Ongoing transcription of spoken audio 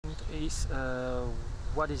is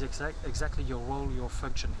what is exactly your role, your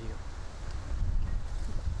function here?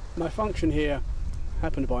 My function here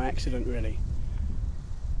happened by accident, really.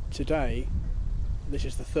 Today, this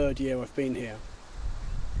is the third year I've been here,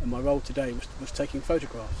 and my role today was taking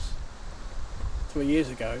photographs. 3 years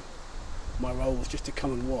ago, my role was just to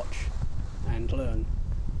come and watch and learn.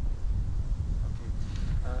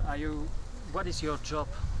 Okay. What is your job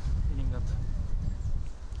in England?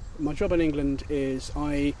 My job in England is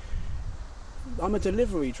I'm a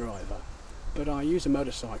delivery driver, but I use a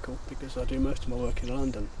motorcycle because I do most of my work in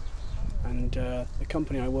London, and the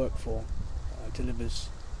company I work for delivers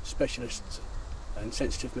specialist and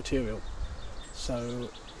sensitive material, so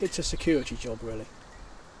it's a security job really.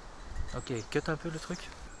 Ok, cut un peu le truc.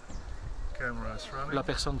 Camera's running. La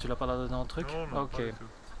personne, tu l'as pas là dans le truc? Non, non, ok. pas du tout.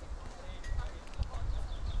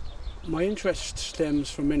 My interest stems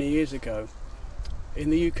from many years ago. In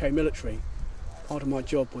the UK military, part of my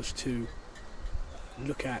job was to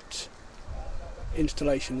look at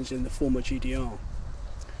installations in the former GDR,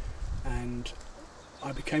 and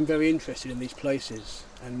I became very interested in these places,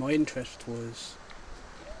 and my interest was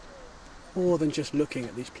more than just looking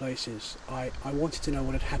at these places. I wanted to know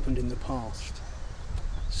what had happened in the past.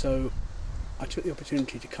 So I took the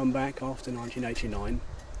opportunity to come back after 1989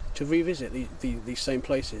 to revisit these same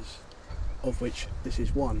places, of which this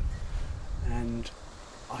is one. And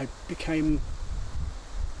I became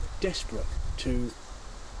desperate to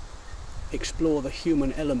explore the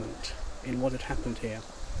human element in what had happened here.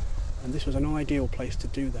 And this was an ideal place to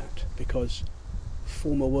do that, because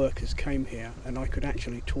former workers came here and I could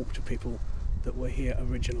actually talk to people that were here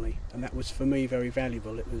originally, and that was for me very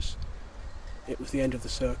valuable. It was the end of the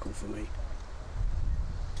circle for me.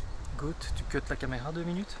 Good. Tu cut la caméra 2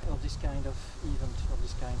 minutes? Of this kind of event, of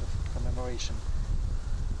this kind of commemoration.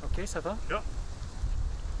 Ok, ça va? Yeah.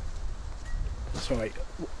 Sorry,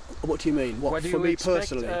 what do you mean? What do for you me expect,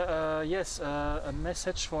 personally? Yes, a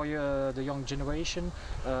message for the young generation,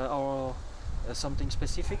 or something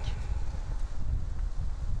specific.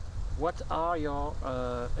 What are your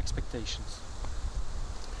expectations?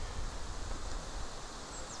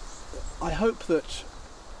 I hope that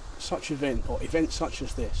such event, or events such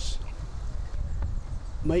as this,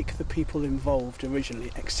 make the people involved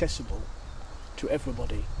originally accessible to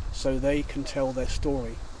everybody, so they can tell their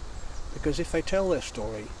story. Because if they tell their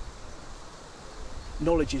story,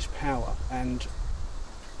 knowledge is power, and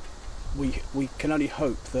we can only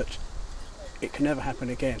hope that it can never happen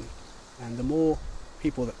again. And the more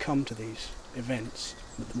people that come to these events,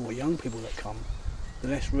 the more young people that come, the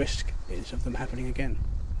less risk is of them happening again.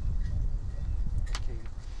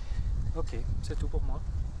 Ok, c'est tout pour moi.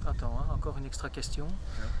 Attends, hein, encore une extra question.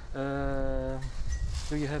 Yeah.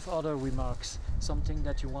 Do you have other remarks? Something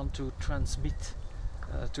that you want to transmit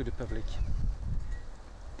to the public?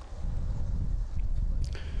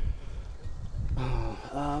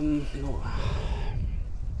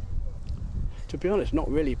 To be honest, not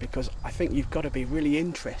really, because I think you've got to be really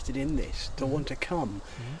interested in this to want to come.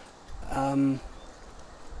 I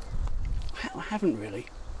haven't really,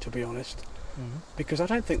 to be honest, because I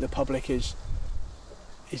don't think the public is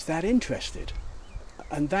that interested,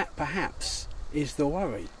 and that perhaps is the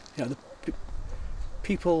worry. You know,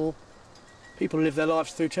 people live their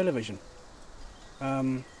lives through television.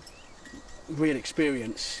 Real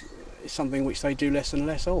experience is something which they do less and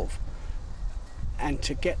less of, and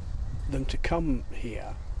to get them to come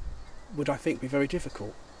here would, I think, be very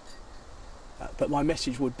difficult. But my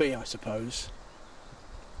message would be, I suppose,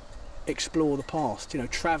 explore the past, you know,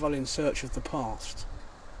 travel in search of the past,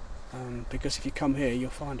 because if you come here you'll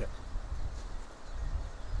find it.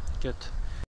 Good.